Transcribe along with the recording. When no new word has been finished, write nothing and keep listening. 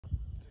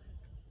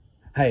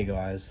Hey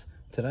guys,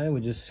 today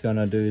we're just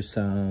gonna do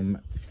some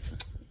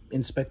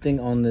inspecting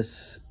on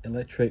this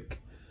electric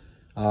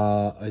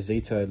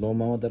ozito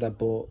lawnmower that I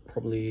bought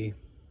probably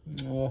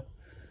a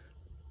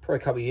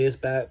couple of years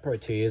back, probably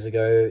 2 years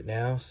ago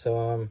now.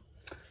 So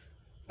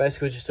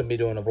basically just to be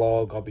doing a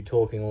vlog. I'll be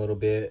talking a little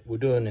bit. We'll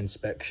do an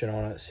inspection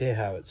on it, see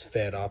how it's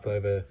fared up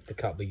over the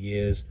couple of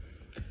years.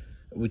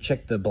 We'll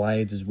check the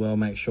blades as well,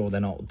 make sure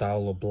they're not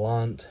dull or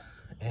blunt,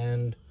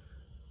 and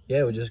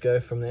yeah, we'll just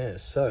go from there.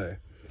 So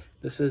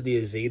this is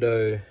the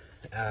ozito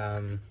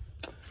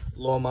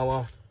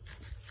lawnmower.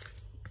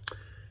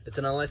 It's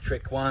an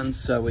electric one,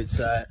 so it's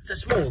a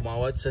small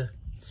mower. It's a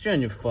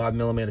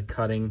 305mm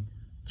cutting,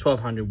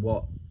 1200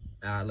 watt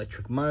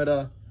electric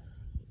motor,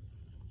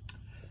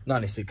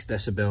 96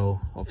 decibel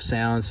of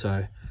sound.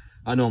 So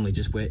I normally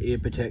just wear ear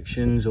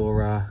protections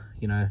or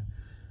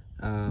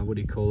what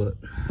do you call it,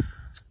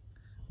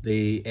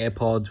 the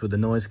AirPods with the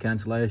noise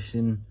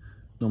cancellation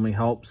normally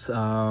helps.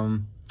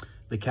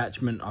 The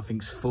catchment I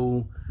think is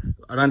full.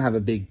 I don't have a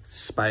big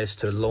space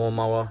to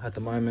lawnmower at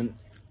the moment,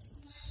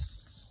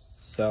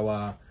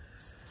 so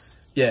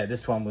yeah,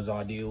 this one was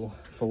ideal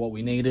for what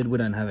we needed. We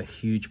don't have a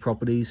huge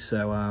property,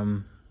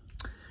 so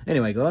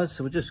anyway guys,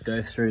 so we'll just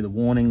go through the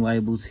warning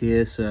labels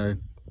here. So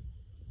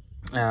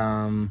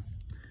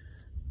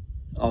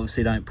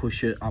obviously don't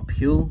push it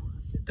uphill,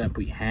 don't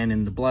put your hand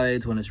in the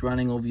blades when it's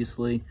running,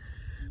 obviously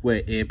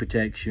wear ear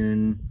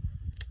protection,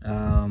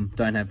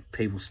 don't have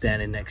people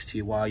standing next to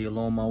you while you're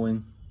lawn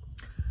mowing.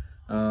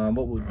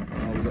 We've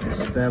got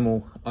this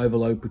thermal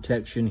overload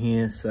protection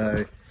here,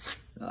 so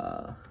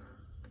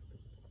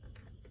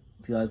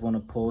if you guys want to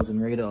pause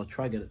and read it, I'll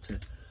try to get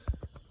it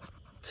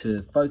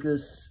to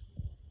focus.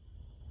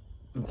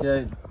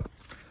 Okay,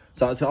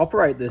 so to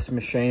operate this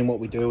machine, what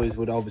we do is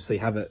we'd obviously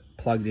have it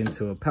plugged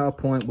into a power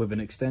point with an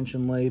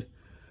extension lead.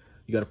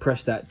 You got to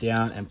press that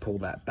down and pull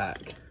that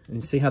back, and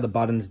you see how the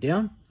button's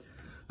down.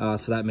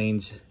 So that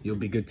means you'll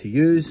be good to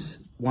use.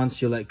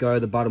 Once you let go,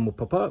 the button will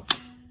pop up,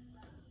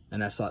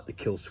 and that's like the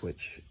kill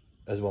switch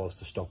as well as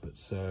to stop it.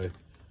 So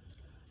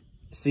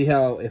see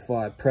how if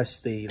I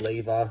press the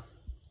lever,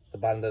 the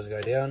button doesn't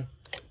go down,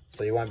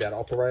 so you won't be able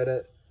to operate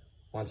it.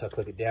 Once I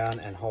click it down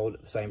and hold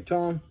at the same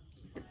time,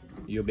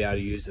 you'll be able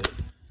to use it.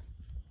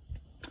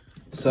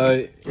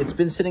 So it's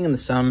been sitting in the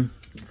sun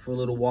for a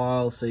little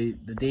while, so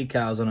the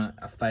decals on it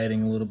are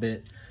fading a little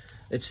bit.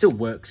 It still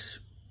works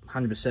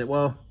 100%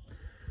 well.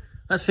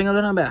 That's the thing, I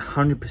don't know about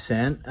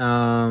 100%.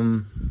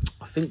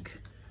 I think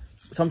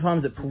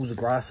sometimes it pulls the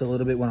grass a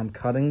little bit when I'm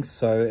cutting,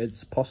 so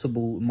it's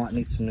possible it might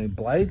need some new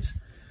blades.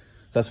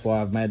 That's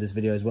why I've made this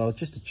video as well,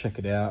 just to check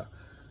it out.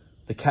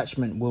 The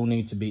catchment will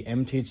need to be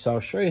emptied, so I'll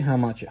show you how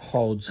much it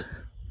holds.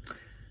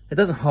 It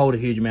doesn't hold a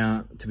huge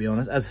amount, to be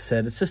honest. As I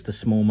said, it's just a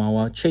small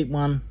mower, cheap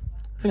one.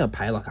 I think I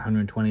pay like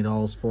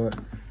 $120 for it.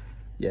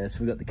 Yeah,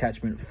 so we got the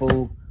catchment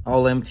full.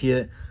 I'll empty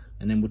it,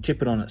 and then we'll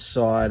tip it on its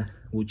side.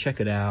 We'll check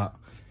it out,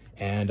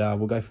 and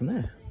we'll go from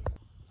there.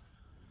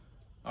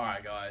 All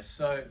right, guys,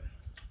 so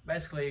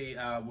basically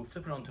we'll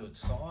flip it onto its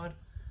side.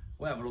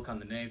 We'll have a look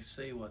underneath,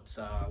 see what's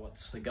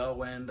the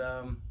go, and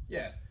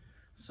yeah.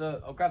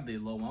 So I'll grab the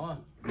lawnmower.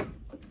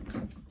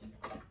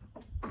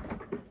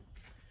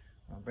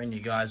 I'll bring you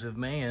guys with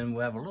me and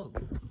we'll have a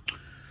look.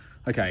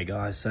 Okay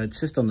guys, so it's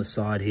just on the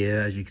side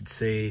here, as you can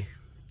see.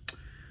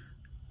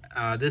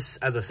 As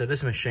I said,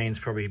 this machine's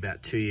probably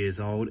about 2 years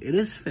old. It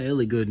is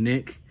fairly good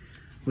nick.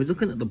 We're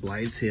looking at the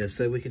blades here,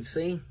 so we can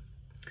see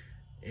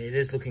it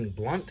is looking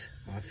blunt,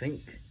 I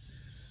think.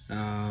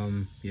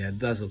 Yeah, it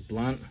does look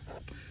blunt.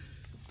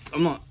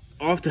 I'll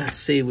have to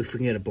see if we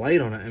can get a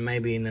blade on it, and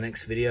maybe in the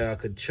next video I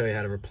could show you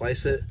how to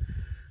replace it.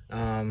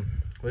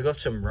 We've got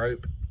some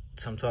rope,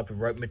 some type of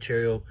rope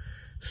material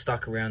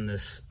stuck around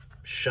this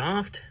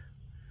shaft.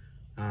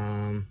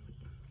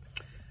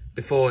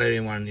 Before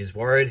anyone is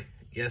worried,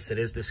 yes, it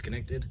is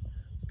disconnected.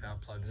 Power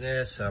plug's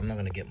there, so I'm not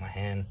going to get my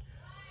hand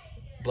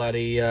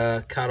bloody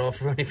cut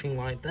off or anything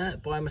like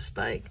that by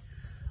mistake.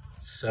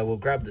 So we'll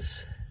grab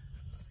this.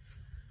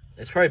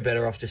 It's probably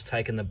better off just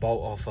taking the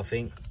bolt off, I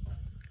think.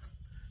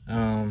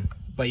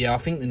 But yeah, I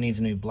think it needs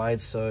a new blade,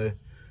 so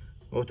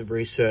we'll have to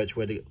research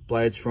where to get the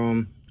blades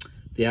from.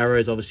 The arrow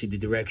is obviously the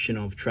direction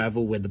of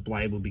travel where the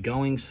blade will be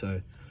going,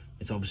 so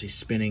it's obviously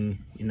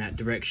spinning in that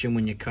direction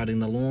when you're cutting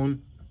the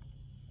lawn.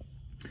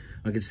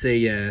 I can see,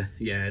 yeah,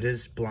 it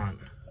is blunt.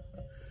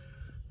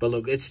 But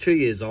look, it's 2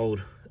 years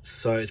old,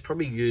 so it's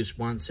probably used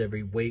once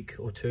every week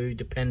or two,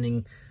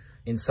 depending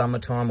in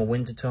summertime or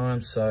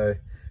wintertime. So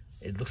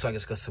it looks like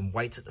it's got some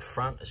weights at the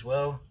front as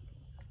well.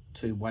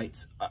 2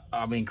 weights.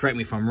 I mean, correct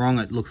me if I'm wrong,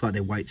 it looks like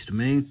they're weights to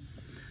me.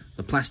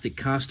 The plastic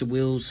caster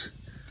wheels,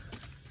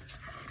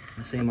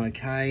 they seem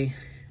okay.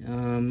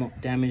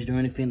 Not damaged or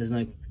anything. There's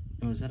no,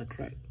 oh, is that a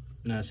crack?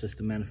 No, it's just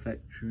a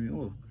manufacturing.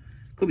 Oh,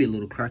 could be a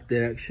little crack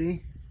there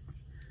actually.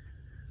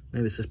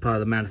 Maybe it's just part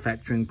of the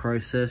manufacturing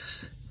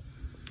process.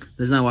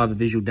 There's no other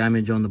visual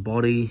damage on the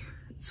body.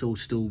 It's all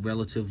still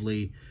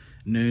relatively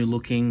new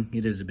looking.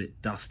 It is a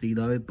bit dusty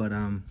though, but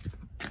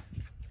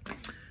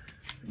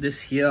this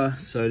here,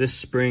 so this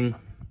spring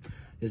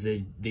is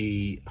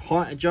the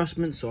height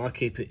adjustment, so I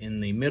keep it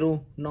in the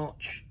middle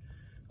notch.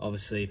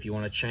 Obviously, if you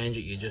want to change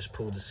it, you just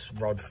pull this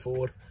rod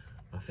forward.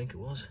 I think it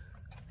was.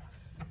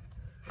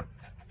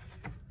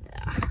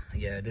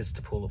 Yeah, it is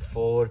to pull it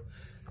forward.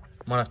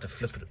 Might have to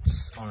flip it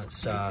on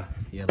its, yeah,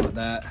 like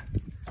that.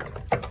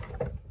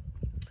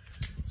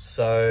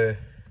 So,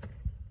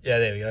 yeah,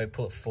 there we go.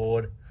 Pull it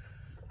forward.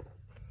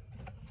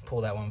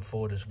 Pull that one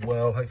forward as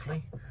well,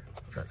 hopefully.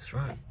 If that's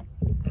right.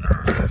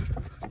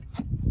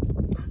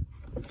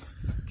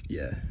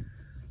 Yeah.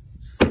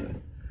 So,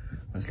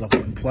 let's lock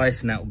it in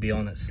place, and that will be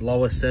on its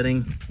lower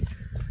setting.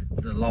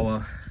 The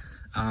lower,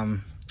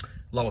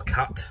 lower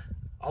cut.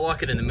 I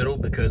like it in the middle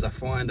because I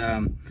find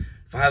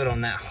if I have it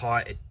on that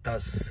height, it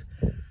does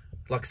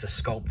likes to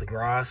sculpt the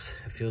grass.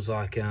 It feels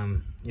like you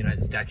know,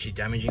 it's actually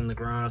damaging the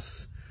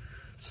grass.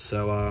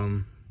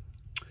 So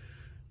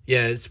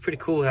yeah, it's pretty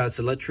cool how it's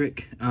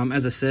electric.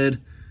 As I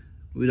said,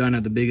 we don't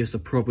have the biggest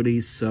of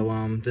properties,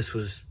 so this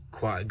was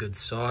quite a good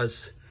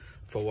size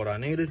for what I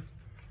needed.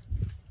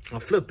 I'll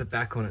flip it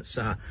back on its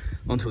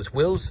onto its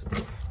wheels.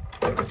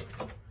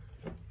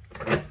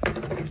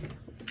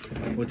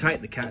 We'll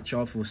take the catch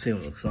off, we'll see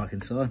what it looks like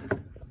inside.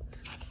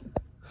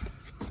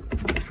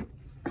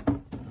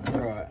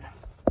 Alright.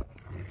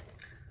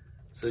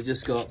 So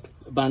just got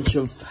a bunch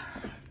of,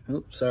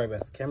 oops, sorry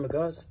about the camera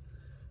guys.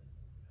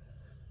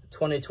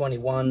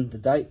 2021, the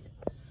date.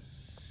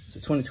 So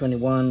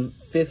 2021,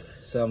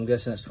 5th, so I'm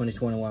guessing that's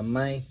 2021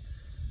 May.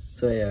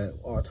 So yeah,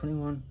 oh,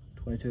 21,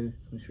 22,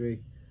 23.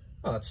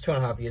 Oh, it's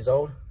 2.5 years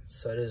old.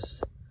 So it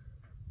is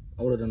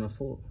older than I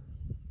thought.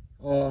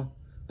 Oh,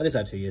 I just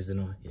had 2 years,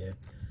 didn't I? Yeah.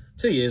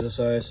 2 years or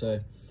so, so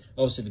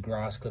obviously the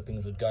grass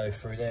clippings would go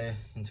through there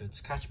into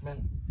its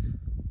catchment.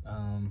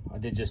 I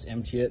did just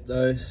empty it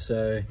though,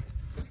 so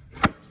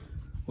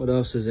what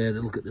else is there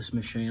to look at this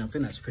machine? I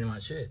think that's pretty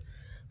much it.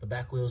 The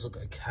back wheels look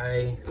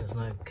okay, there's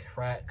no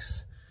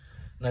cracks,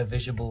 no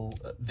visible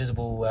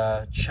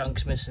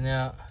chunks missing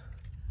out.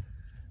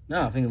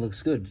 No, I think it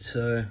looks good.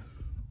 So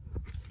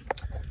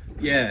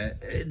yeah,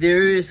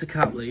 there is a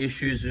couple of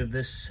issues with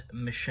this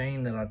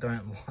machine that I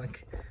don't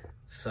like.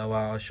 So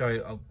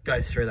I'll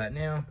go through that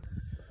now.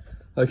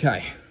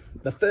 Okay,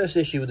 the first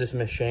issue with this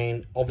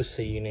machine,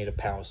 obviously you need a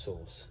power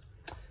source.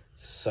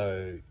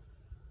 So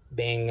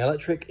being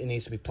electric, it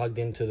needs to be plugged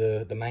into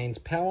the mains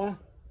power.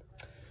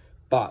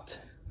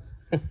 But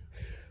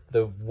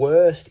the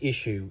worst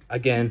issue,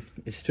 again,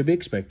 is to be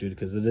expected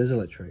because it is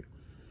electric.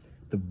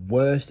 The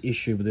worst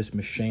issue with this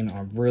machine,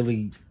 I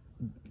wouldn't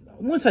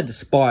say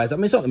despise. I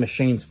mean, it's not the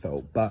machine's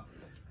fault, but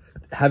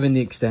having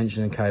the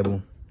extension and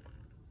cable,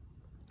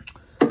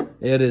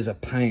 it is a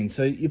pain.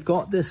 So you've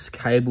got this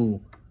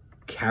cable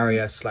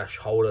carrier /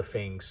 holder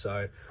thing,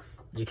 so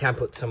you can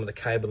put some of the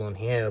cable on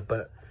here,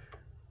 but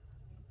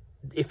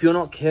if you're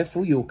not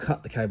careful, you'll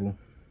cut the cable.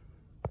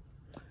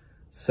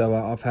 So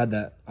I've had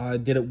that. I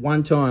did it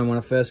one time when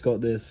I first got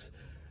this.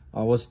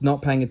 I was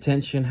not paying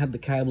attention, had the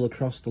cable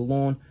across the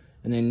lawn,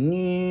 and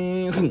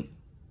then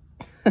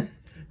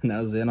and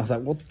that was it. And I was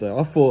like, what the?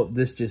 I thought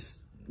this just,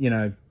 you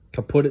know,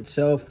 kaput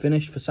itself,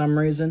 finished for some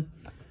reason.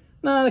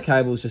 No, the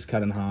cable was just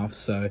cut in half.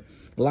 So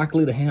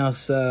luckily the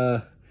house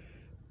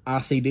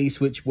RCD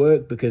switch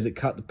worked because it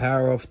cut the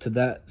power off to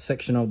that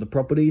section of the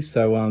property.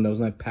 So there was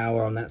no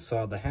power on that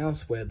side of the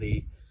house where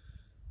the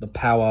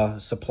power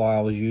supply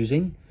I was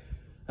using.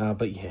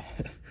 But yeah,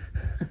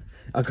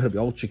 I've got to be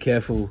ultra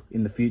careful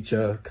in the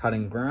future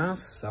cutting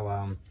grass.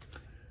 So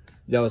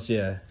that was,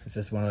 yeah, it's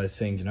just one of those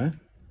things, you know.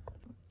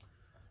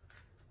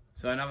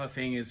 So another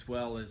thing as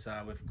well is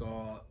we've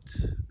got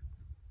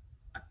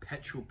a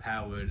petrol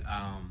powered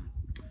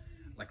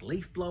like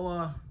leaf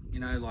blower, you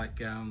know, like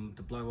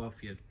to blow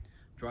off your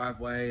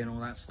driveway and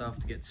all that stuff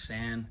to get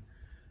sand.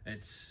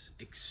 It's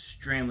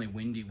extremely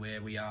windy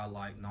where we are,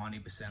 like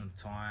 90% of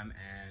the time,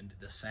 and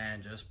the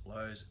sand just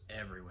blows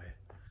everywhere.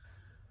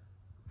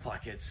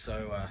 Like, it's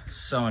so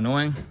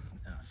annoying.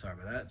 Sorry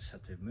about that, just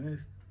had to move.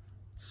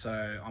 So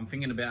I'm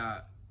thinking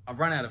about, I've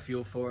run out of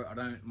fuel for it.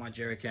 My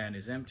jerry can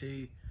is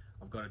empty.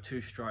 I've got a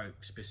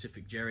 2-stroke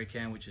specific jerry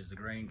can, which is the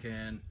green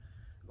can.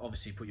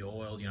 Obviously put your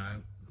oil, you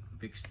know,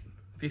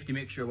 50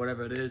 mixture or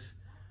whatever it is.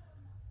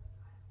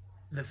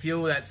 The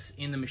fuel that's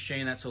in the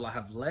machine, that's all I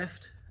have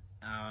left.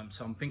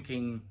 So I'm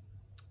thinking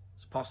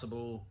it's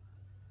possible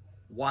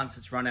once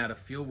it's run out of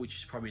fuel, which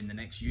is probably in the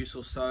next use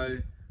or so,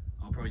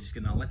 I'll probably just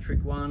get an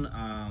electric one.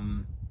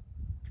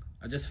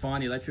 I just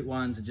find the electric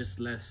ones are just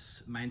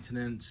less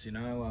maintenance, you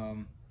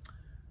know.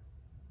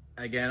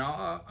 Again,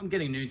 I'm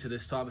getting new to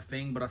this type of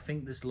thing, but I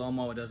think this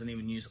lawnmower doesn't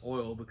even use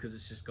oil because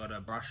it's just got a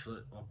brush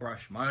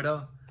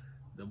motor,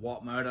 the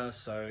watt motor,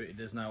 so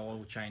there's no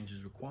oil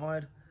changes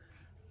required.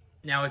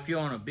 Now, if you're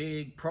on a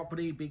big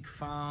property, big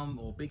farm,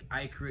 or big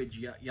acreage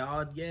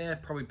yard, yeah,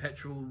 probably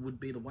petrol would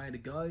be the way to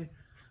go.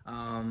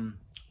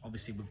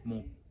 Obviously with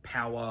more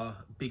power,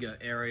 bigger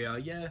area,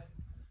 yeah.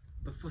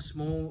 But for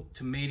small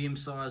to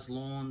medium-sized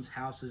lawns,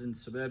 houses in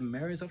suburban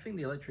areas, I think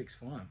the electric's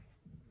fine.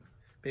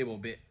 People are a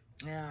bit,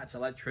 yeah, it's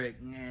electric,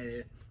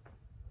 yeah.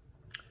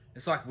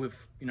 It's like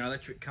with, you know,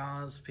 electric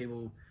cars,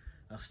 people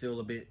are still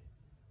a bit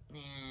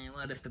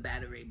what if the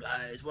battery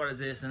blows? What is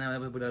this? And blah,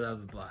 blah, blah,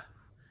 blah.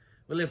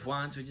 We live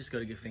once, we just got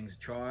to give things a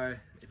try.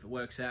 If it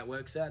works out,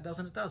 works out.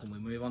 Doesn't, it doesn't. We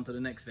move on to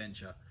the next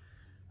venture.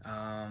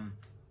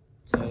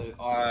 That's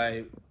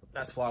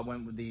why I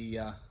went with the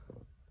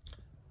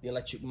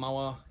electric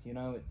mower. You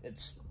know,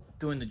 it's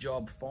doing the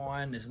job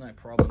fine. There's no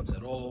problems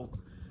at all.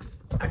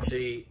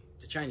 Actually,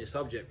 to change the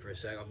subject for a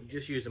sec, I'm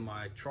just using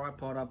my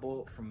tripod I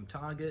bought from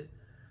Target.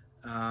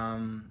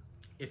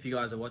 If you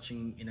guys are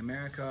watching in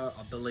America,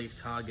 I believe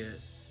Target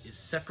is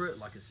separate,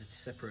 like it's a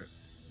separate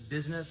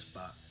business,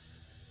 but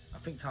I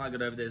think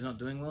Target over there is not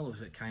doing well, or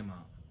is it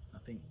Kmart? I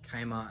think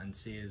Kmart and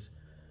Sears,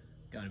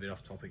 going a bit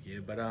off topic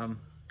here, but I'll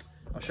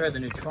show you the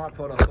new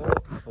tripod I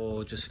bought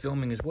for just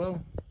filming as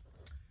well.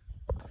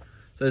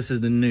 So this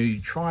is the new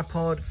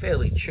tripod,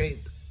 fairly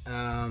cheap.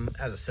 As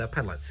I said, I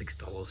paid like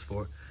 $6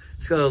 for it.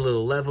 It's got a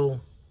little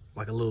level,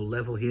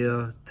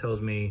 here,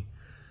 tells me,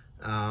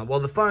 well,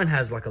 the phone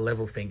has like a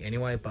level thing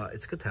anyway, but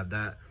it's good to have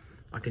that.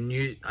 I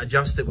can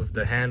adjust it with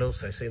the handle,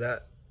 so see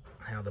that,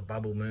 how the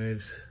bubble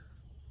moves.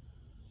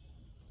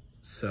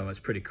 So it's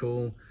pretty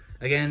cool.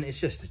 Again,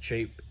 it's just a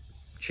cheap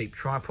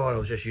tripod. I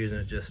was just using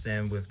it just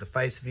then with the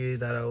face view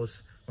that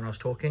when I was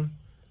talking.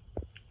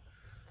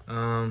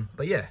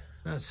 But yeah,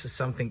 that's just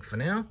something for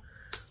now.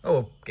 I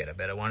will get a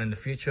better one in the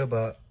future,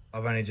 but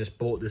I've only just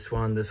bought this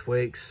one this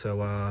week,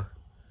 so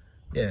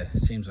yeah,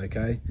 it seems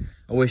okay.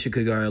 I wish it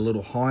could go a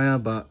little higher,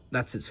 but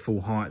that's its full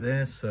height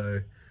there,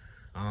 so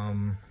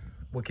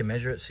we can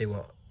measure it, see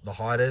what the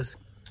height is.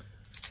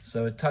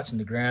 So touching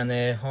the ground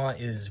there,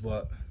 height is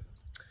what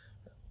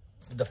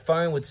the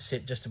phone would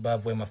sit just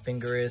above where my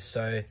finger is,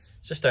 so it's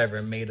just over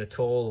 1 meter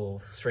tall, or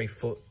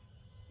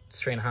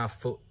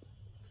 3.5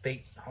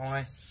 feet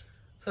high. So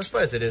I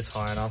suppose it is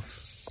high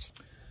enough.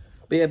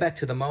 But yeah, back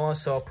to the mower.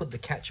 So I'll put the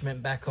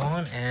catchment back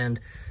on, and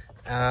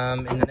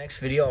in the next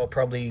video I'll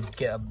probably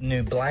get a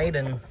new blade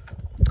and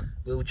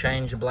we'll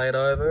change the blade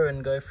over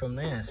and go from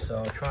there. So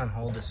I'll try and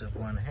hold this with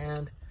one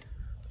hand.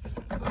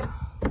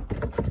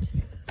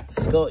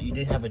 Scott, you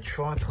did have a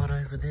tripod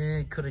over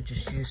there. Could have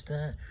just used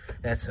that.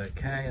 That's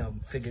okay, I'll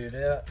figure it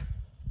out.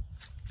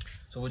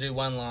 So we'll do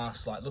one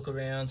last look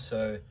around.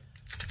 So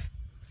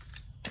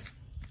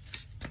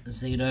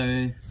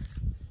ozito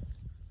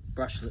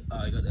brush.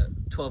 Oh, you got that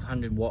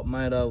 1200 watt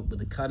motor with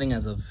the cutting,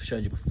 as I've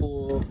showed you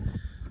before.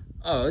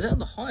 Oh, is that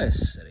the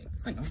highest setting?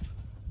 Hang on.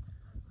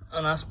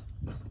 Oh, no,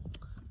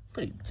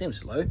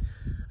 seems low.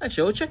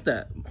 Actually, I'll check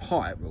that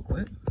height real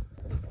quick.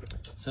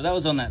 So that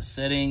was on that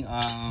setting.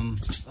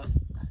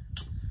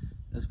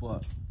 That's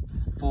what,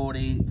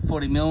 40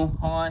 mil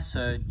high,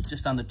 so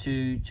just under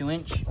 2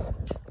 inch.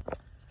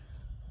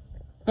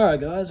 All right,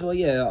 guys. Well,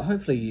 yeah.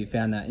 Hopefully you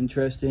found that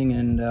interesting,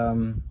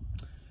 and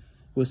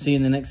we'll see you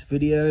in the next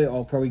video.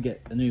 I'll probably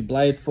get a new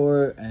blade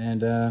for it,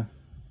 and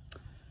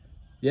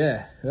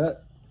yeah,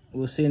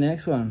 we'll see you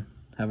next one.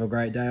 Have a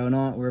great day or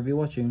night wherever you're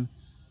watching.